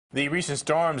The recent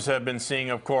storms have been seeing,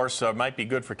 of course, might be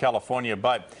good for California,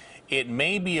 but it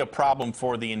may be a problem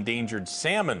for the endangered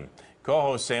salmon.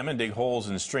 Coho salmon dig holes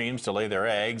in streams to lay their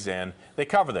eggs, and they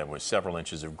cover them with several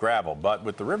inches of gravel. But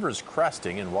with the rivers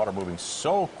cresting and water moving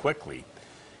so quickly,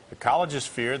 ecologists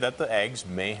fear that the eggs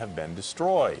may have been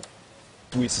destroyed.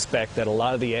 We suspect that a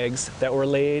lot of the eggs that were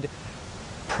laid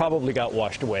probably got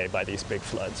washed away by these big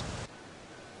floods.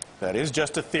 That is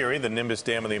just a theory. The Nimbus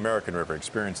Dam of the American River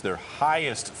experienced their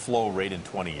highest flow rate in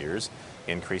 20 years,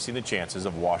 increasing the chances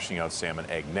of washing out salmon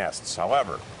egg nests.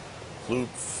 However,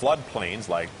 floodplains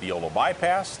like the Yolo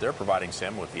Bypass, they're providing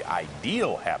salmon with the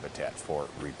ideal habitat for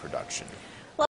reproduction.